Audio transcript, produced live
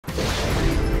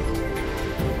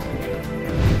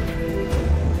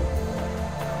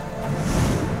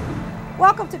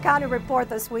Welcome to County Report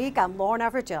this week. I'm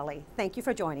Lorna Virgili. Thank you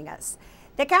for joining us.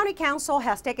 The County Council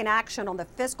has taken action on the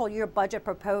fiscal year budget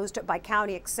proposed by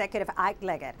County Executive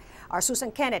Leggett. Our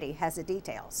Susan Kennedy has the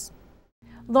details.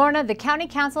 Lorna, the County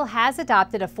Council has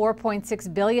adopted a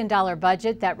 $4.6 billion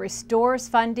budget that restores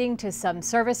funding to some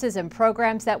services and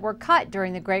programs that were cut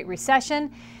during the Great Recession.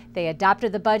 They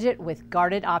adopted the budget with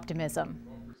guarded optimism.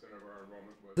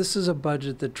 This is a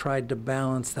budget that tried to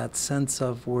balance that sense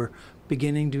of we're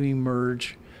beginning to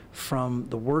emerge from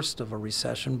the worst of a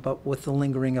recession, but with the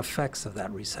lingering effects of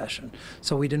that recession.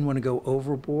 So we didn't want to go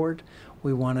overboard.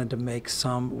 We wanted to make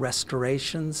some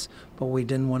restorations, but we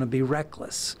didn't want to be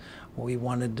reckless. We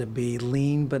wanted to be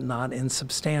lean but not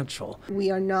insubstantial. We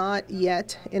are not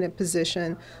yet in a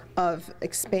position of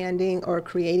expanding or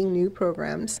creating new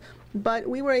programs, but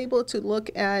we were able to look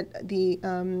at the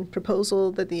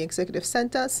proposal that the executive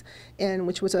sent us, and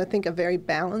which was, I think, a very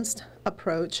balanced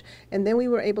approach. And then we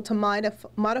were able to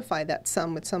modify that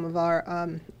some with some of our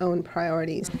own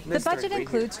priorities. The budget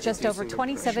includes just over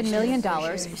 $27 million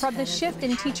from the shift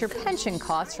in teacher pension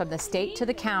costs from the state to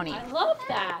the county. I love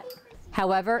that.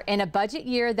 However, in a budget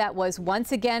year that was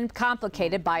once again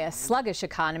complicated by a sluggish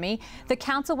economy, the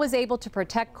council was able to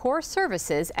protect core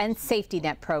services and safety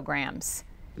net programs.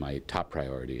 My top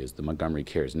priority is the Montgomery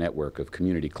Cares network of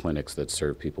community clinics that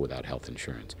serve people without health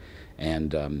insurance.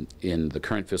 And in the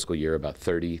current fiscal year, about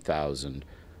 30,000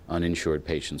 uninsured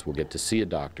patients will get to see a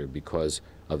doctor because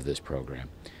of this program.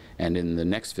 And in the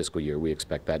next fiscal year, we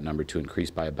expect that number to increase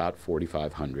by about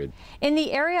 4,500. In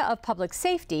the area of public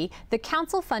safety, the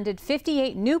council funded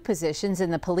 58 new positions in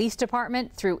the police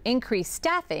department through increased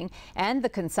staffing and the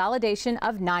consolidation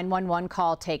of 911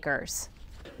 call takers.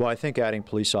 Well, I think adding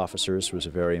police officers was a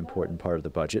very important part of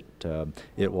the budget.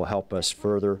 It will help us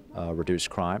further reduce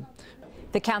crime.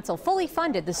 The council fully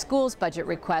funded the school's budget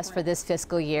request for this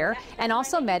fiscal year and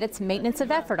also met its maintenance of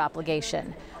effort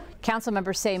obligation. Council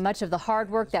members say much of the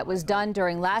hard work that was done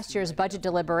during last year's budget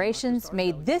deliberations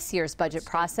made this year's budget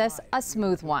process a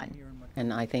smooth one.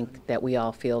 And I think that we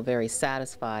all feel very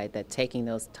satisfied that taking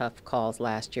those tough calls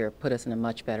last year put us in a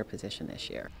much better position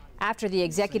this year. After the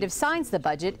executive signs the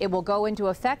budget, it will go into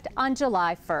effect on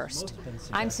July 1st.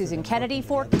 I'm Susan Kennedy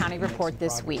for County Report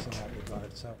This Week.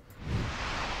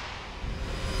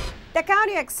 The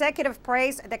county executive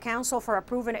praised the council for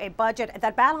approving a budget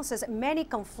that balances many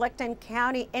conflicting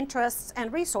county interests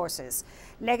and resources.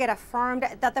 Leggett affirmed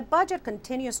that the budget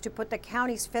continues to put the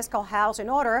county's fiscal house in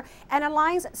order and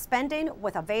aligns spending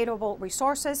with available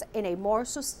resources in a more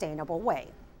sustainable way.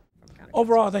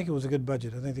 Overall, I think it was a good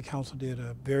budget. I think the council did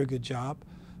a very good job.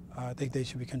 I think they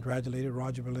should be congratulated.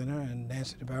 Roger Berliner and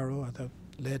Nancy DeBarrow, I thought,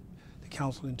 led the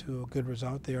council into a good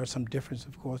result. There are some differences,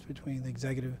 of course, between the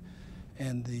executive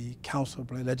and the council,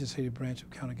 legislative branch of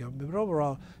county government. But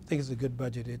overall, I think it's a good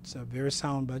budget. It's a very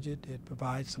sound budget. It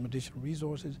provides some additional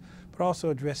resources, but also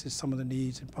addresses some of the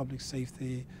needs in public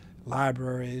safety,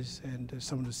 libraries, and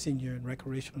some of the senior and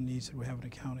recreational needs that we have in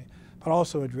the county, but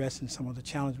also addressing some of the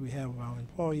challenges we have with our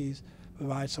employees,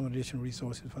 provide some additional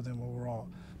resources for them overall.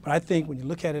 But I think when you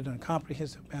look at it in a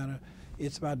comprehensive manner,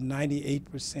 it's about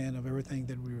 98% of everything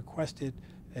that we requested,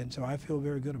 and so I feel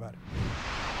very good about it.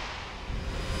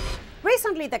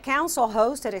 Recently, the council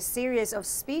hosted a series of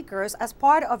speakers as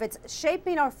part of its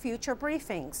Shaping Our Future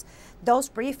briefings. Those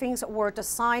briefings were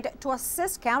designed to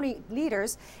assist county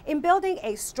leaders in building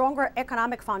a stronger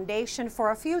economic foundation for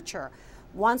our future.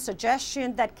 One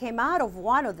suggestion that came out of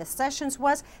one of the sessions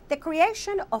was the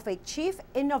creation of a Chief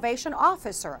Innovation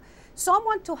Officer,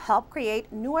 someone to help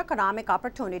create new economic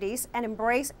opportunities and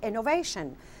embrace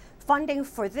innovation. Funding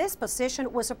for this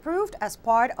position was approved as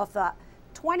part of the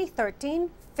 2013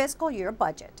 fiscal year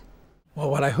budget. Well,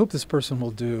 what I hope this person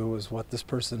will do is what this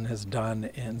person has done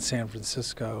in San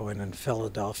Francisco and in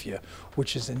Philadelphia,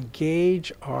 which is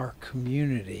engage our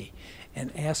community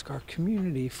and ask our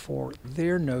community for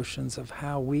their notions of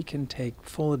how we can take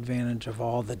full advantage of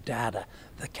all the data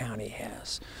the county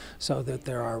has. So that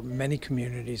there are many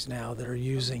communities now that are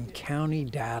using county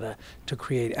data to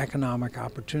create economic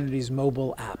opportunities,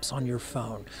 mobile apps on your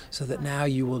phone, so that now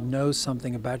you will know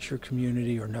something about your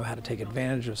community or know how to take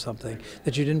advantage of something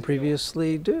that you didn't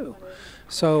previously do.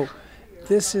 So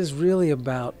this is really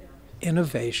about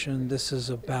innovation. This is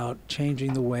about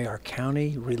changing the way our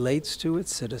county relates to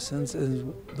its citizens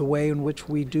and the way in which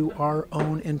we do our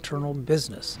own internal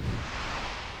business.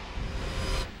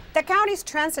 The county's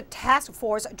transit task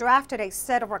force drafted a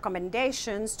set of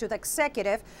recommendations to the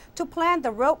executive to plan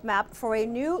the roadmap for a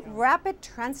new rapid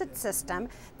transit system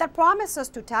that promises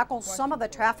to tackle some of the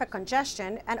traffic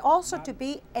congestion and also to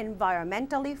be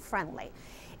environmentally friendly.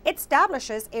 It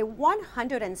establishes a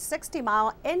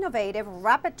 160-mile innovative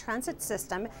rapid transit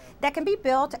system that can be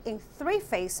built in 3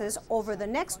 phases over the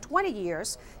next 20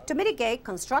 years to mitigate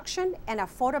construction and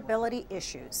affordability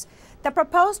issues. The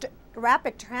proposed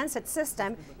rapid transit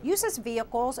system uses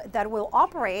vehicles that will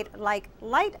operate like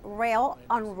light rail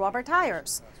on rubber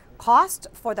tires. Cost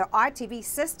for the RTV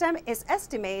system is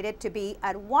estimated to be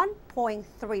at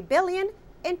 $1.3 billion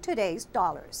in today's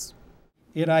dollars.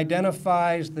 It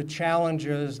identifies the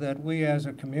challenges that we as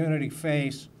a community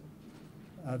face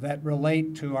that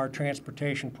relate to our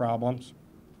transportation problems.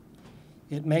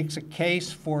 It makes a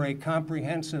case for a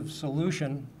comprehensive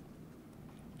solution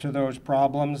to those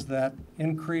problems that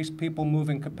increase people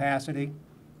moving capacity,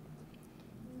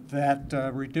 that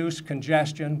reduce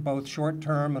congestion, both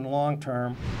short-term and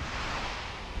long-term.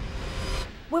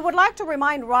 We would like to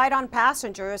remind Ride-On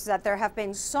passengers that there have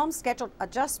been some scheduled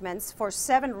adjustments for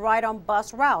 7 Ride-On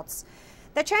bus routes.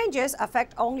 The changes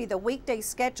affect only the weekday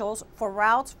schedules for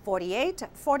routes 48,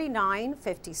 49,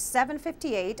 57,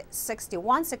 58,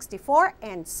 61, 64,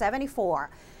 and 74.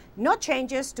 No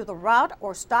changes to the route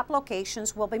or stop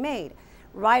locations will be made.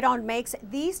 Ride-On makes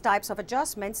these types of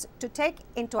adjustments to take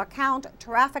into account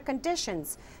traffic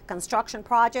conditions, construction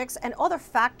projects, and other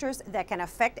factors that can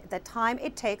affect the time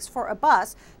it takes for a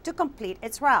bus to complete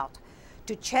its route.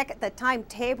 To check the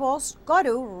timetables, go to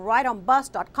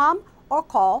rideonbus.com or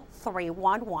call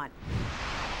 311.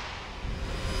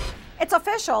 It's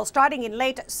official. Starting in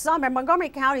late summer, Montgomery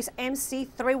County's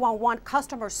MC311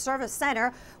 Customer Service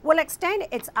Center will extend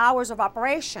its hours of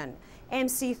operation.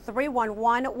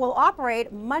 MC311 will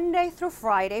operate Monday through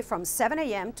Friday from 7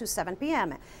 a.m. to 7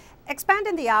 p.m.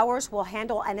 Expanding the hours will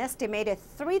handle an estimated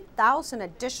 3,000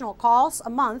 additional calls a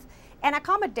month and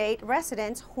accommodate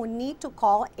residents who need to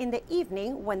call in the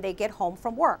evening when they get home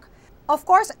from work. Of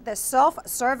course, the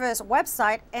self-service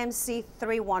website,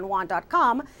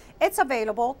 mc311.com, it's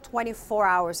available 24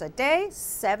 hours a day,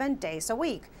 7 days a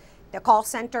week. The call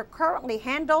center currently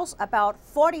handles about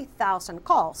 40,000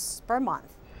 calls per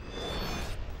month.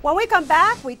 When we come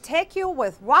back, we take you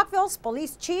with Rockville's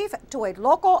police chief to a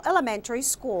local elementary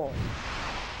school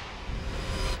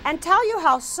and tell you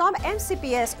how some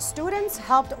MCPS students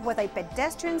helped with a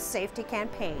pedestrian safety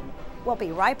campaign. We'll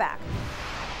be right back.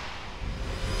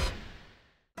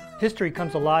 History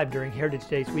comes alive during Heritage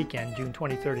Days weekend, June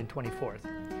 23rd and 24th.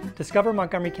 Discover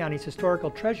Montgomery County's historical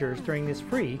treasures during this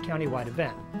free countywide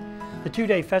event. The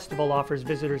 2-day festival offers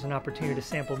visitors an opportunity to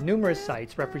sample numerous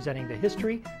sites representing the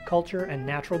history, culture, and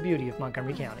natural beauty of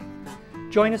Montgomery County.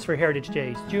 Join us for Heritage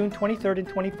Days, June 23rd and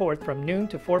 24th from noon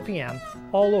to 4 p.m.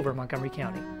 all over Montgomery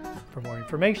County. For more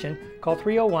information, call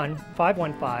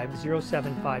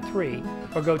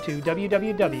 301-515-0753 or go to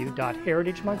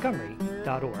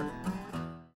www.heritagemontgomery.org.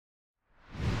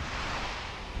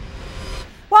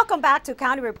 Welcome back to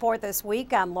County Report this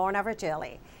week. I'm Lorna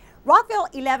Virgili. Rockville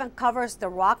 11 covers the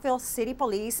Rockville City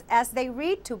Police as they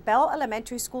read to Bell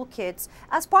Elementary School kids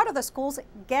as part of the school's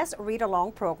Guest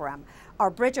Read-Along program. Our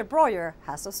Bridget Breuer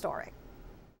has the story.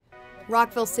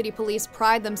 Rockville City Police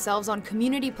pride themselves on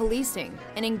community policing,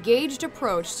 an engaged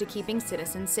approach to keeping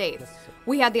citizens safe.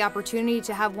 We had the opportunity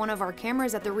to have one of our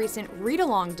cameras at the recent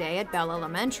read-along day at Bell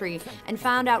Elementary and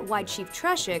found out why Chief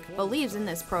Treshik believes in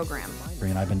this program.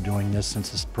 And I've been doing this since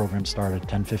this program started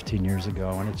 10-15 years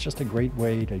ago, and it's just a great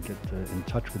way to get in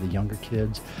touch with the younger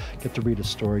kids, get to read a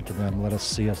story to them, let us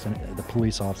see us, the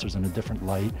police officers, in a different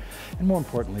light, and more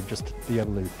importantly, just to be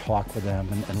able to talk with them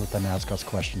and let them ask us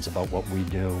questions about what we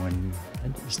do, and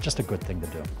it's just a good thing to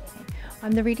do.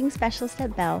 I'm the reading specialist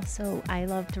at Bell, so I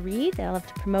love to read, I love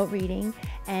to promote reading,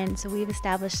 and so we've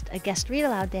established a guest read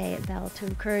aloud day at Bell to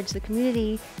encourage the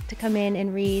community to come in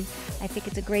and read. I think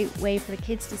it's a great way for the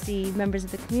kids to see members of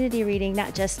the community reading,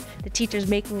 not just the teachers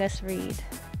making us read.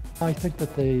 I think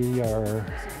that they are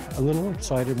a little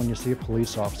excited when you see a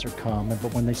police officer come,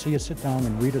 but when they see you sit down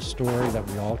and read a story that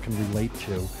we all can relate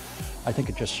to, I think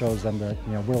it just shows them that,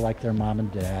 you know, we're like their mom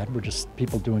and dad. We're just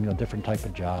people doing a different type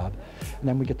of job. And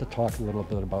then we get to talk a little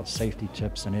bit about safety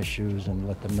tips and issues and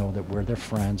let them know that we're their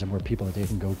friends and we're people that they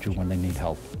can go to when they need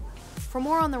help. For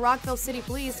more on the Rockville City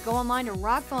Police, go online to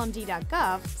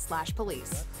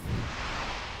rockvillemd.gov/police.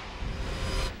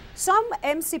 Some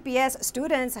MCPS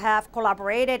students have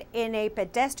collaborated in a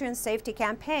pedestrian safety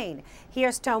campaign.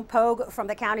 Here's Tom Pogue from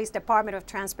the county's Department of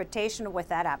Transportation with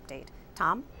that update.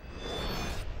 Tom?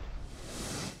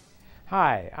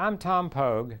 Hi, I'm Tom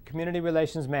Pogue, Community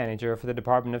Relations Manager for the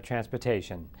Department of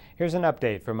Transportation. Here's an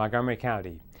update for Montgomery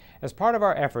County. As part of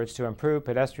our efforts to improve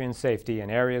pedestrian safety in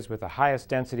areas with the highest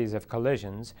densities of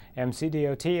collisions,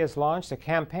 MCDOT has launched a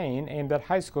campaign aimed at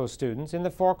high school students in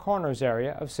the Four Corners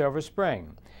area of Silver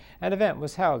Spring. An event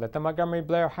was held at the Montgomery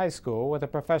Blair High School with a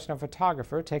professional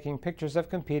photographer taking pictures of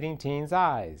competing teens'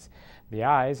 eyes. The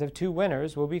eyes of 2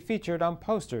 winners will be featured on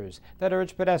posters that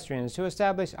urge pedestrians to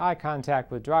establish eye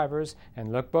contact with drivers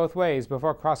and look both ways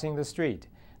before crossing the street.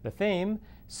 The theme,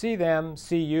 See Them,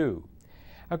 See You.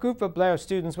 A group of Blair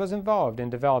students was involved in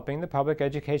developing the public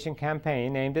education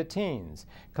campaign aimed at teens.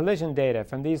 Collision data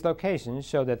from these locations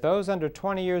show that those under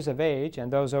 20 years of age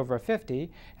and those over 50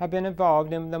 have been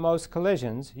involved in the most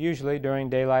collisions, usually during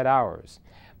daylight hours.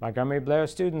 Montgomery Blair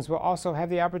students will also have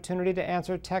the opportunity to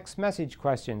answer text message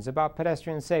questions about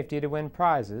pedestrian safety to win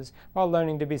prizes while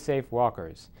learning to be safe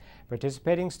walkers.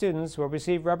 Participating students will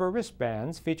receive rubber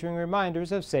wristbands featuring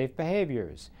reminders of safe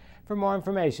behaviors. For more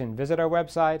information, visit our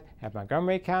website at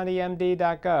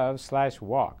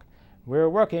montgomerycountymd.gov/walk. We're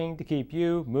working to keep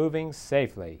you moving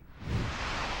safely.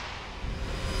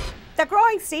 The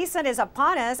growing season is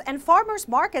upon us, and farmers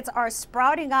markets are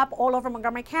sprouting up all over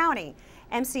Montgomery County.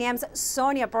 MCM's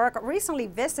Sonia Burke recently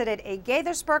visited a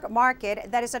Gaithersburg market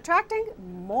that is attracting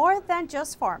more than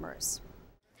just farmers.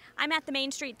 I'm at the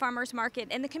Main Street Farmers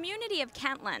Market in the community of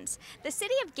Kentlands. The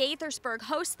city of Gaithersburg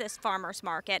hosts this farmers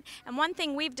market, and one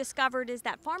thing we've discovered is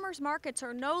that farmers markets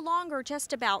are no longer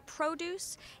just about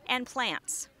produce and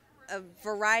plants. A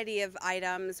variety of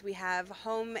items. We have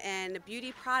home and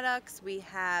beauty products, we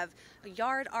have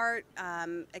yard art,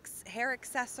 hair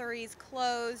accessories,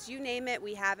 clothes, you name it,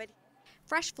 we have it.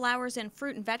 Fresh flowers and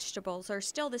fruit and vegetables are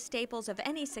still the staples of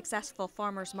any successful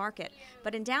farmer's market,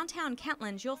 but in downtown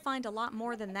Kentlands you'll find a lot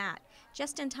more than that.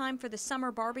 Just in time for the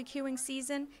summer barbecuing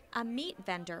season, a meat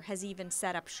vendor has even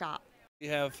set up shop. We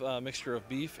have a mixture of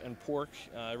beef and pork.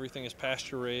 Everything is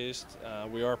pasture raised.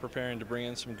 We are preparing to bring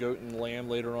in some goat and lamb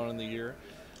later on in the year,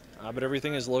 but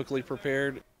everything is locally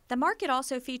prepared. The market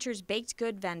also features baked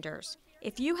good vendors.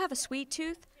 If you have a sweet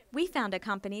tooth, we found a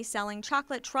company selling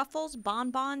chocolate truffles,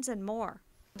 bonbons, and more.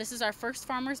 This is our first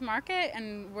farmers market,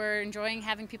 and we're enjoying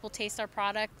having people taste our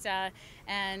product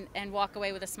and walk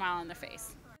away with a smile on their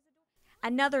face.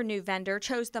 Another new vendor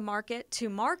chose the market to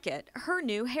market her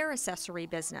new hair accessory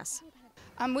business.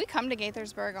 We come to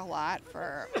Gaithersburg a lot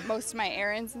for most of my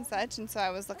errands and such, and so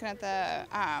I was looking at the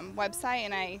website,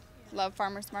 and I love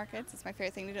farmers markets. It's my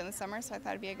favorite thing to do in the summer, so I thought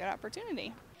it'd be a good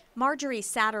opportunity. Marjorie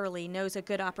Satterley knows a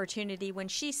good opportunity when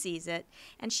she sees it,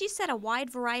 and she said a wide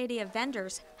variety of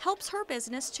vendors helps her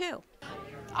business too.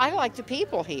 I like the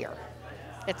people here.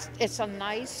 It's a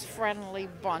nice, friendly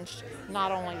bunch,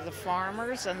 not only the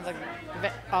farmers and the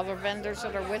other vendors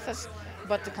that are with us,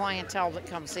 but the clientele that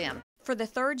comes in. For the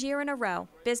 3rd year in a row,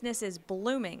 business is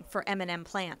blooming for M&M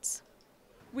Plants.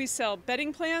 We sell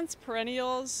bedding plants,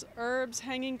 perennials, herbs,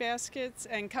 hanging baskets,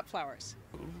 and cut flowers.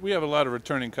 We have a lot of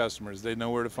returning customers. They know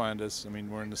where to find us. I mean,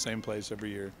 we're in the same place every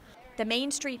year. The Main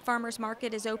Street Farmers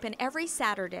Market is open every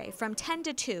Saturday from 10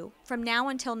 to 2 from now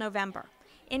until November.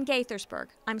 In Gaithersburg,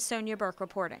 I'm Sonia Burke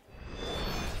reporting.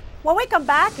 When we come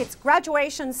back, it's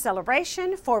graduation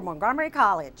celebration for Montgomery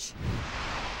College.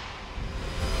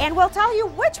 And we'll tell you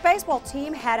which baseball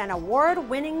team had an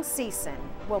award-winning season.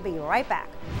 We'll be right back.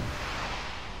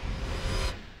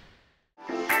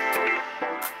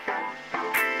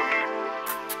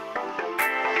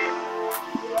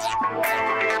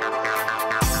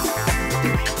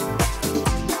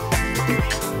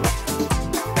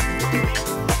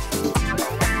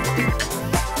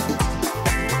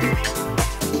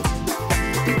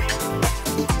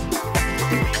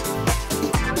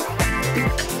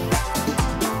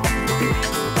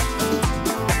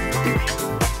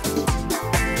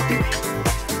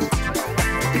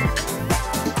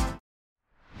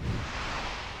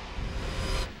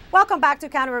 Welcome back to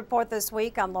County Report this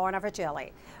week. I'm Lorna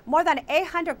Virgili. More than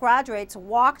 800 graduates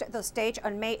walked the stage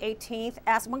on May 18th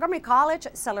as Montgomery College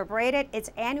celebrated its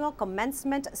annual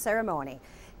commencement ceremony.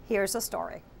 Here's the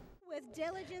story.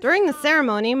 During the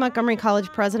ceremony, Montgomery College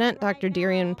President Dr.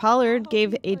 Darian Pollard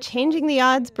gave a Changing the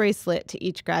Odds bracelet to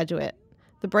each graduate.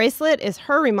 The bracelet is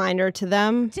her reminder to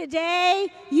them.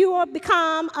 Today, you will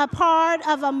become a part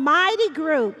of a mighty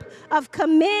group of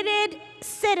committed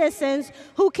citizens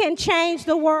who can change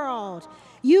the world.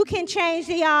 You can change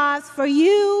the odds for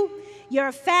you,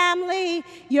 your family,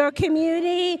 your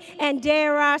community, and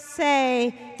dare I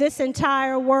say, this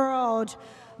entire world.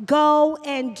 Go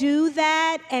and do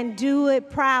that and do it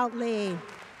proudly.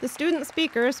 The student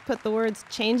speakers put the words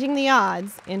changing the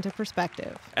odds into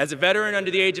perspective. As a veteran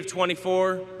under the age of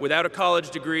 24, without a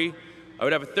college degree, I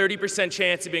would have a 30%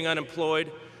 chance of being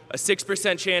unemployed, a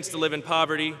 6% chance to live in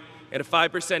poverty, and a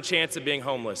 5% chance of being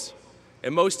homeless.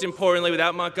 And most importantly,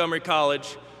 without Montgomery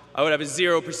College, I would have a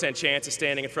 0% chance of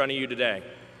standing in front of you today.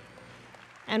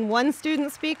 And one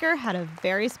student speaker had a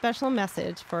very special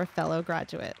message for a fellow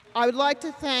graduate. I would like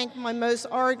to thank my most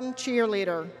ardent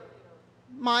cheerleader,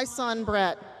 my son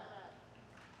Brett.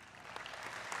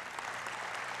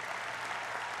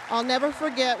 I'll never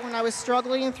forget when I was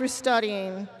struggling through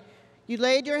studying, you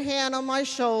laid your hand on my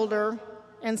shoulder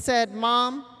and said,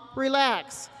 "Mom,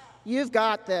 relax, you've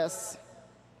got this."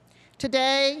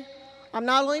 Today, I'm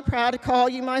not only proud to call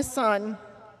you my son,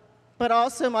 but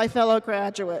also my fellow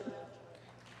graduate.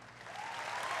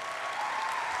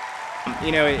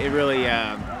 You know, it really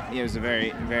it was a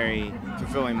very, very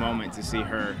fulfilling moment to see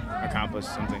her accomplish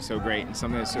something so great and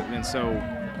something that's been so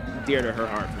dear to her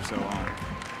heart for so long.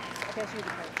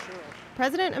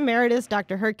 President Emeritus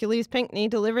Dr. Hercules Pinckney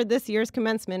delivered this year's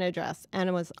commencement address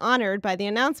and was honored by the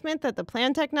announcement that the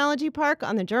Planned Technology Park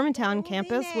on the Germantown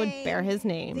campus would bear his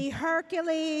name. The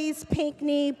Hercules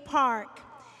Pinckney Park.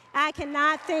 I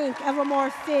cannot think of a more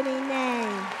fitting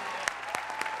name.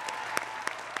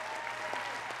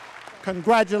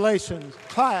 Congratulations,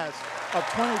 class of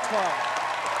 2012.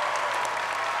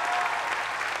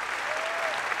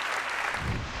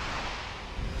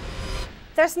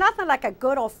 There's nothing like a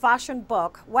good old-fashioned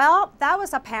book. Well, that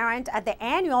was apparent at the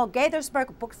annual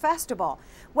Gaithersburg Book Festival.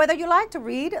 Whether you like to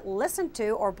read, listen to,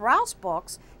 or browse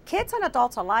books, kids and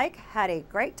adults alike had a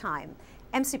great time.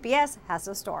 MCPS has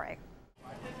the story.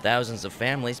 Thousands of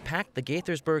families packed the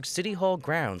Gaithersburg City Hall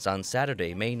grounds on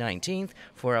Saturday, May 19th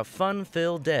for a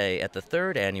fun-filled day at the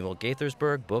 3rd annual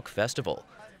Gaithersburg Book Festival.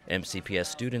 MCPS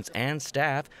students and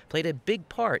staff played a big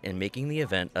part in making the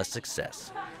event a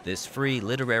success. This free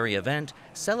literary event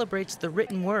celebrates the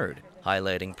written word,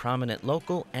 highlighting prominent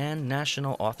local and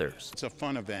national authors. It's a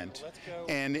fun event,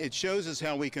 and it shows us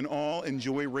how we can all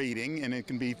enjoy reading, and it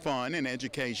can be fun and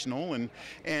educational,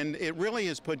 and it really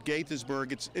has put Gaithersburg,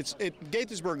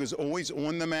 Gaithersburg is always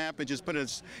on the map, it just put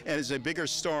us as a bigger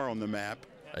star on the map.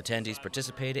 Attendees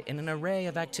participated in an array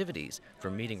of activities,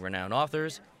 from meeting renowned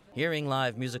authors, hearing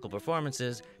live musical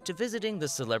performances, to visiting the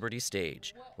celebrity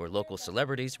stage, where local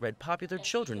celebrities read popular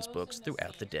children's books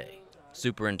throughout the day.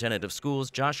 Superintendent of Schools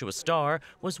Joshua Starr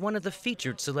was one of the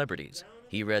featured celebrities.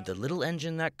 He read The Little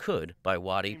Engine That Could by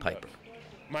Waddy Piper.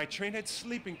 My train had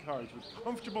sleeping cars with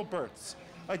comfortable berths,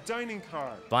 a dining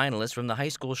car. Finalists from the high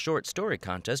school short story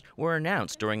contest were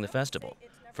announced during the festival.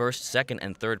 First, second,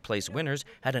 and third place winners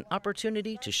had an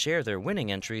opportunity to share their winning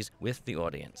entries with the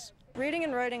audience. Reading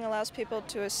and writing allows people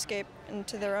to escape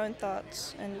into their own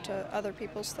thoughts and to other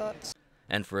people's thoughts.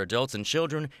 And for adults and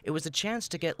children, it was a chance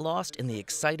to get lost in the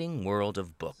exciting world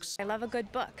of books. I love a good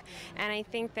book, and I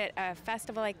think that a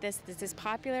festival like this, that's as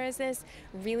popular as this,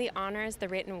 really honors the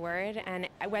written word, and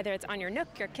whether it's on your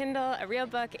Nook, your Kindle, a real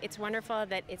book, it's wonderful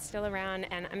that it's still around,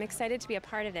 and I'm excited to be a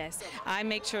part of this. I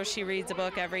make sure she reads a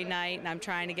book every night, and I'm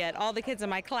trying to get all the kids in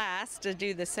my class to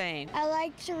do the same. I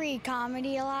like to read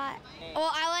comedy a lot.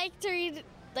 Well, I like to read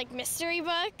like mystery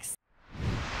books.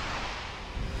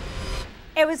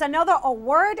 It was another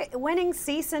award-winning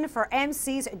season for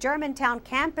MC's Germantown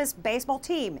campus baseball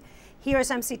team. Here's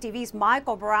MCTV's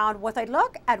Michael Brown with a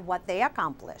look at what they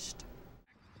accomplished.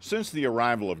 Since the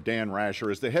arrival of Dan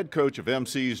Rasher as the head coach of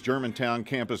MC's Germantown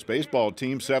campus baseball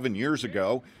team 7 years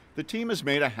ago, the team has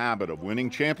made a habit of winning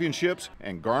championships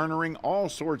and garnering all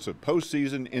sorts of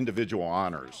postseason individual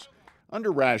honors.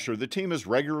 Under Rasher, the team has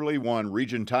regularly won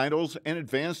region titles and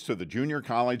advanced to the Junior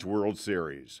College World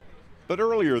Series. But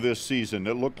earlier this season,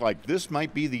 it looked like this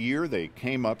might be the year they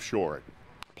came up short.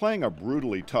 Playing a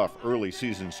brutally tough early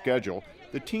season schedule,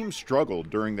 the team struggled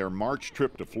during their March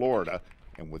trip to Florida,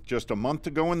 and with just a month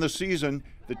to go in the season,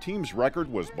 the team's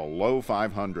record was below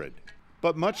 500.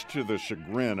 But much to the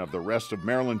chagrin of the rest of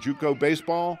Maryland JUCO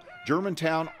baseball,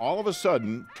 Germantown all of a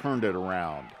sudden turned it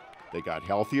around. They got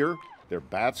healthier, their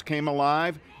bats came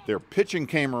alive, their pitching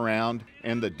came around,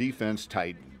 and the defense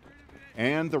tightened.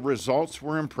 And the results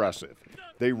were impressive.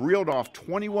 They reeled off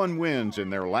 21 wins in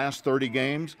their last 30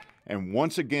 games and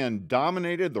once again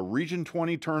dominated the Region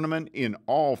 20 tournament in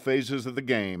all phases of the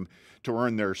game to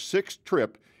earn their 6th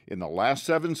trip in the last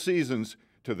 7 seasons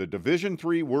to the Division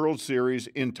III World Series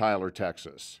in Tyler,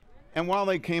 Texas. And while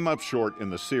they came up short in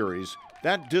the series,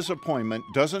 that disappointment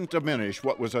doesn't diminish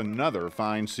what was another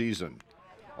fine season.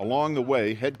 Along the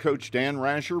way, head coach Dan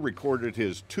Rasher recorded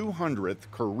his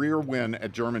 200th career win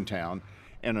at Germantown,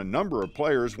 and a number of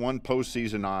players won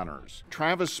postseason honors.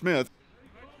 Travis Smith,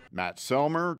 Matt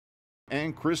Selmer,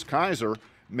 and Chris Kaiser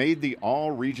made the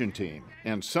all-region team,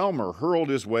 and Selmer hurled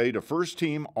his way to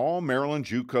first-team All-Maryland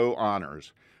JUCO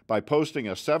honors by posting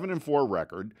a 7-4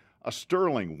 record, a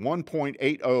sterling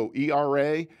 1.80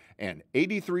 ERA, and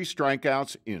 83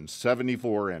 strikeouts in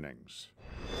 74 innings.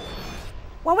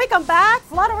 When we come back,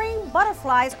 fluttering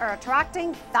butterflies are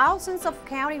attracting thousands of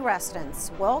county residents.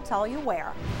 We'll tell you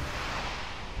where.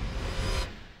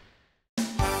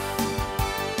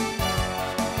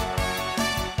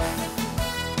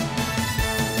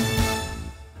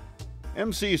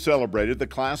 MC celebrated the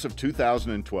class of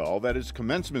 2012 at its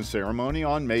commencement ceremony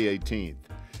on May 18th.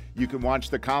 You can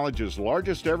watch the college's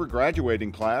largest ever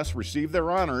graduating class receive their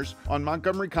honors on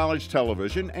Montgomery College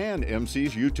television and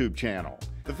MC's YouTube channel.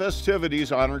 The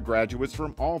festivities honored graduates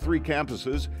from all three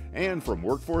campuses and from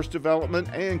workforce development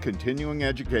and continuing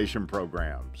education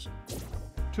programs.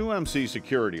 Two MC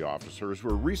security officers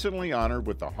were recently honored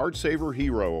with the Heart Saver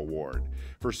Hero Award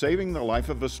for saving the life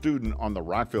of a student on the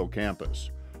Rockville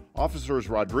campus. Officers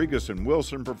Rodriguez and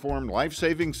Wilson performed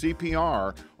life-saving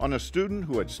CPR on a student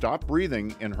who had stopped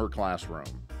breathing in her classroom.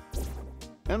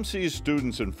 MC's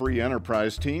Students and Free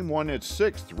Enterprise team won its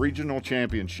 6th regional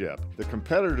championship. The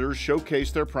competitors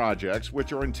showcased their projects,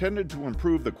 which are intended to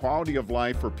improve the quality of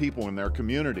life for people in their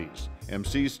communities.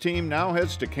 MC's team now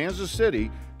heads to Kansas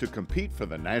City to compete for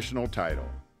the national title.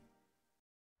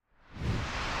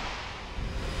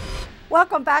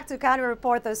 Welcome back to County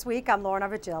Report this week. I'm Lorna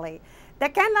Virgili. The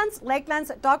Kentlands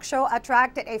Lakelands Dog Show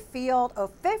attracted a field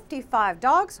of 55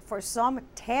 dogs for some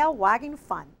tail-wagging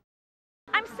fun.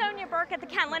 I'm Sonia Burke at the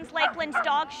Kentlands Lakelands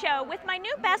Dog Show with my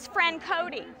new best friend,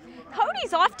 Cody.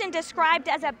 Cody's often described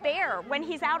as a bear when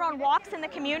he's out on walks in the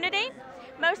community.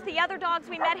 Most of the other dogs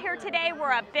we met here today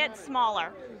were a bit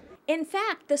smaller. In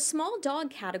fact, the small dog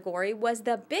category was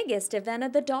the biggest event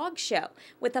of the dog show,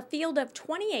 with a field of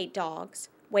 28 dogs,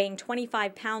 weighing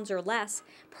 25 pounds or less,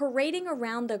 parading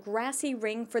around the grassy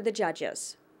ring for the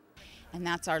judges. And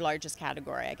that's our largest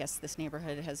category. I guess this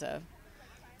neighborhood has a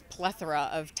plethora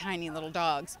of tiny little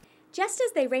dogs. Just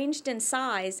as they ranged in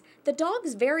size, the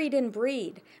dogs varied in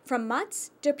breed, from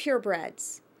mutts to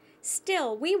purebreds.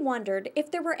 Still, we wondered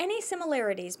if there were any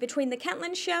similarities between the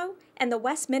Kentlands Show and the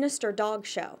Westminster Dog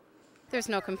Show. There's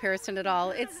no comparison at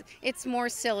all. It's more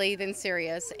silly than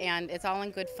serious, and it's all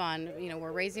in good fun. You know,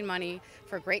 we're raising money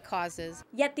for great causes.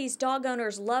 Yet these dog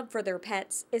owners' love for their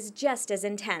pets is just as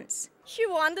intense. She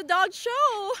won the dog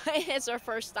show. It's her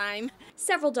first time.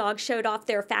 Several dogs showed off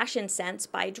their fashion sense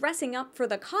by dressing up for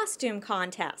the costume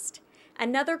contest.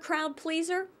 Another crowd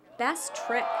pleaser, Best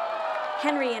Trick.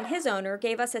 Henry and his owner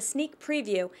gave us a sneak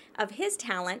preview of his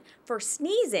talent for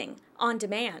sneezing on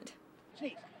demand.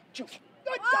 Sneeze.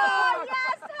 Good dog!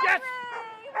 Yes!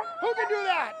 Who can do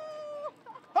that?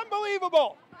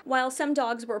 Unbelievable! While some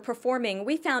dogs were performing,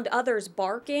 we found others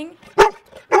barking,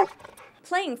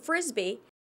 playing frisbee,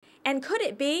 and could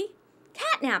it be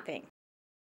catnapping?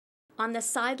 On the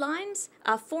sidelines,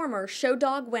 a former show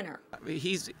dog winner.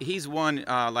 He's won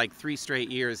like 3 straight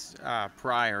years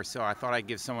prior, so I thought I'd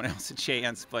give someone else a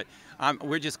chance, but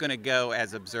we're just going to go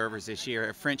as observers this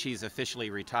year. Frenchie's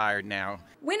officially retired now.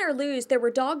 Win or lose, there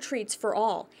were dog treats for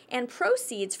all, and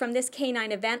proceeds from this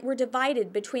canine event were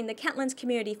divided between the Kentlands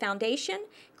Community Foundation,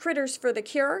 Critters for the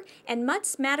Cure, and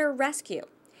Mutts Matter Rescue.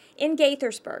 In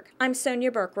Gaithersburg, I'm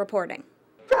Sonia Burke reporting.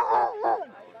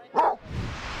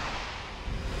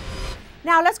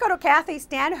 Now let's go to Kathy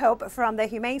Stanhope from the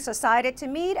Humane Society to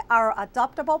meet our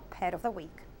adoptable pet of the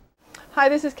week. Hi,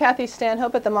 this is Kathy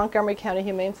Stanhope at the Montgomery County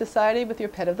Humane Society with your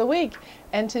Pet of the Week.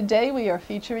 And today we are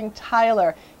featuring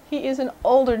Tyler. He is an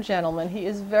older gentleman. He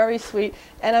is very sweet.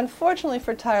 And unfortunately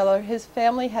for Tyler, his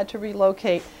family had to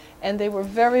relocate. And they were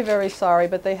very, very sorry,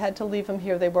 but they had to leave him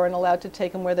here. They weren't allowed to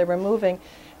take him where they were moving.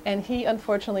 And he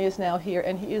unfortunately is now here,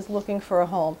 and he is looking for a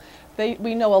home.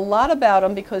 We know a lot about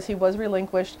him because he was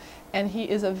relinquished, and he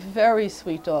is a very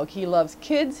sweet dog. He loves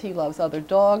kids, he loves other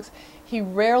dogs. He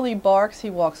rarely barks, he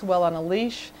walks well on a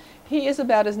leash. He is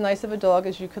about as nice of a dog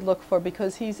as you could look for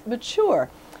because he's mature.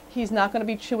 He's not going to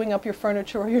be chewing up your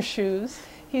furniture or your shoes.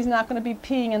 He's not going to be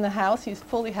peeing in the house. He's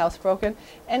fully housebroken,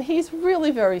 and he's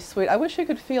really very sweet. I wish you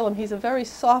could feel him. He's a very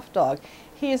soft dog.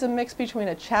 He is a mix between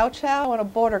a Chow Chow and a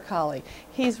Border Collie.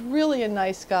 He's really a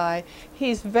nice guy.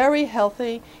 He's very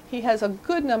healthy. He has a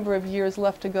good number of years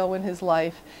left to go in his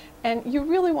life. And you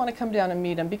really want to come down and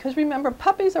meet him because remember,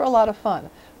 puppies are a lot of fun.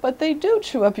 But they do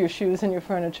chew up your shoes and your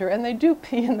furniture, and they do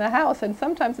pee in the house. And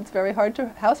sometimes it's very hard to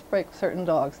housebreak certain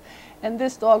dogs. And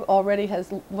this dog already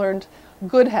has learned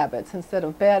good habits instead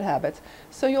of bad habits.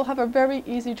 So you'll have a very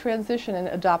easy transition in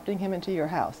adopting him into your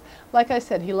house. Like I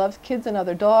said, he loves kids and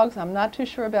other dogs. I'm not too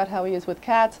sure about how he is with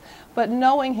cats, but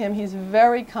knowing him, he's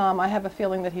very calm. I have a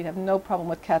feeling that he'd have no problem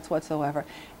with cats whatsoever.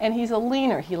 And he's a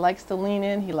leaner. He likes to lean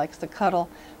in. He likes to cuddle.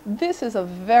 This is a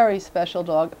very special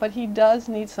dog, but he does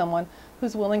need someone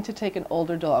who's willing to take an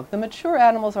older dog. The mature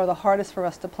animals are the hardest for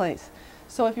us to place.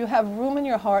 So if you have room in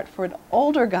your heart for an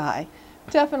older guy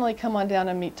definitely come on down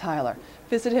and meet Tyler.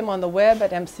 Visit him on the web at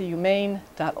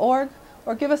mcumaine.org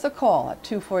or give us a call at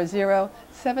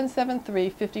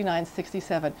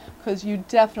 240-773-5967 because you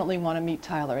definitely want to meet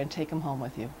Tyler and take him home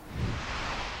with you.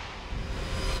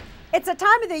 It's a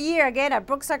time of the year again at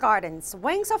Brookeside Gardens.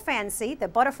 Wings of Fancy, the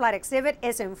butterfly exhibit,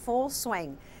 is in full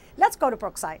swing. Let's go to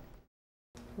Brookeside.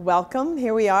 Welcome.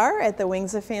 Here we are at the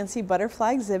Wings of Fancy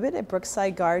butterfly exhibit at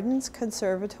Brookeside Gardens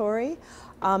Conservatory.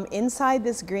 Inside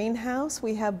this greenhouse,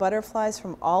 we have butterflies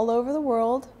from all over the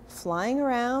world flying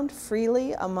around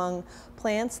freely among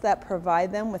plants that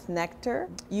provide them with nectar.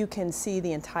 You can see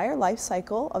the entire life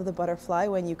cycle of the butterfly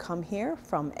when you come here,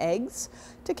 from eggs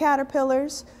to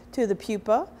caterpillars to the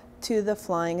pupa to the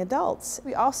flying adults.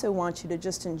 We also want you to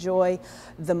just enjoy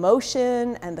the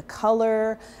motion and the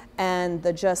color and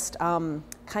the just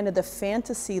kind of the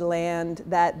fantasy land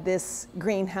that this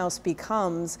greenhouse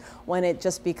becomes when it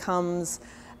just becomes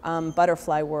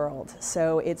Butterfly World.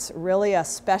 So it's really a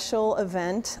special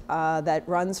event that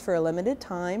runs for a limited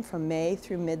time from May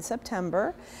through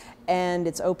mid-September, and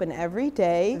it's open every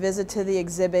day. A visit to the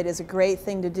exhibit is a great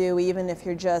thing to do even if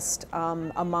you're just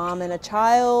a mom and a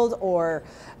child, or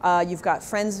you've got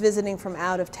friends visiting from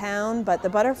out of town. But the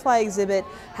butterfly exhibit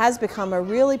has become a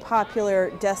really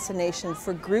popular destination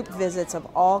for group visits of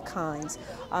all kinds.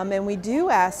 And we do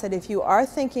ask that if you are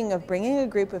thinking of bringing a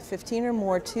group of 15 or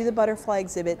more to the butterfly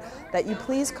exhibit, that you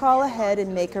please call ahead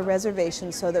and make a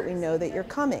reservation so that we know that you're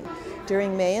coming.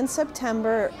 During May and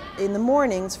September, in the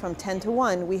mornings from 10 to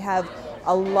 1, we have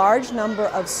a large number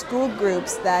of school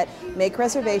groups that make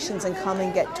reservations and come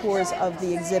and get tours of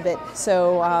the exhibit.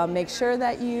 So make sure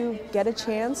that you get a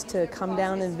chance to come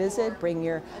down and visit, bring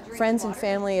your friends and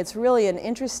family. It's really an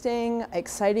interesting,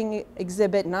 exciting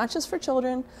exhibit, not just for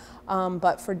children,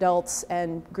 but for adults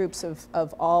and groups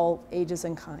of all ages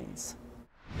and kinds.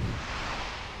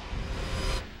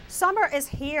 Summer is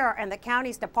here, and the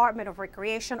county's Department of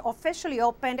Recreation officially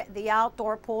opened the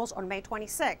outdoor pools on May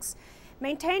 26.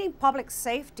 Maintaining public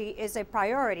safety is a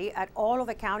priority at all of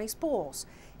the county's pools.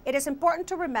 It is important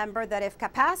to remember that if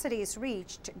capacity is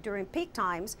reached during peak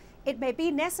times, it may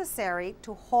be necessary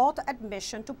to halt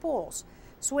admission to pools.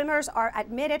 Swimmers are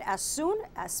admitted as soon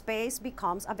as space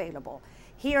becomes available.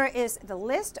 Here is the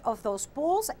list of those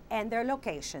pools and their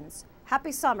locations.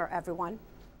 Happy summer, everyone.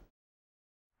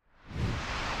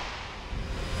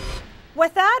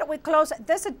 With that, we close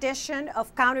this edition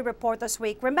of County Report this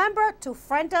week. Remember to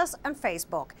friend us on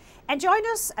Facebook and join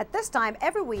us at this time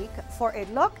every week for a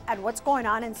look at what's going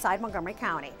on inside Montgomery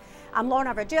County. I'm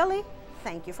Lorna Virgili.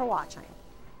 Thank you for watching.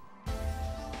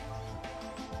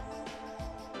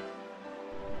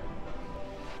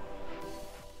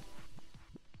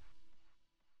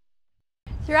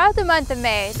 Throughout the month of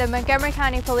May, the Montgomery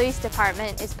County Police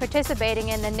Department is participating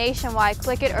in the nationwide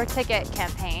Click It or Ticket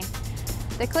campaign.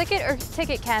 The Click It or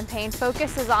Ticket campaign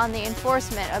focuses on the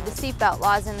enforcement of the seatbelt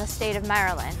laws in the state of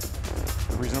Maryland.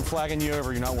 The reason I'm flagging you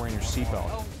over, you're not wearing your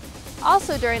seatbelt.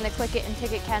 Also during the Click It and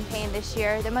Ticket campaign this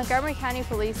year, the Montgomery County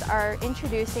Police are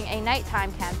introducing a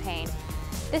nighttime campaign.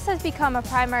 This has become a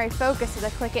primary focus of the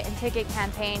Click It and Ticket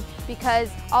campaign because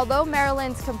although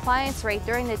Maryland's compliance rate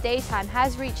during the daytime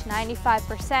has reached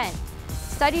 95%,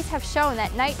 studies have shown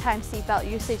that nighttime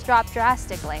seatbelt usage dropped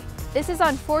drastically. This is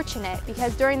unfortunate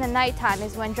because during the nighttime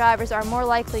is when drivers are more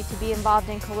likely to be involved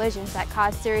in collisions that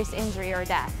cause serious injury or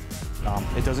death.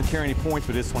 It doesn't carry any points,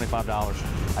 but it's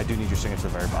 $25. I do need your signature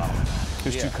at the very bottom.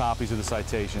 There's 2 copies of the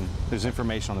citation. There's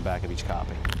information on the back of each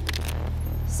copy.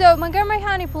 So Montgomery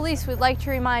County Police would like to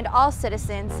remind all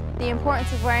citizens the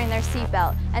importance of wearing their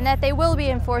seatbelt and that they will be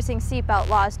enforcing seatbelt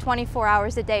laws 24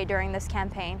 hours a day during this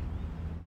campaign.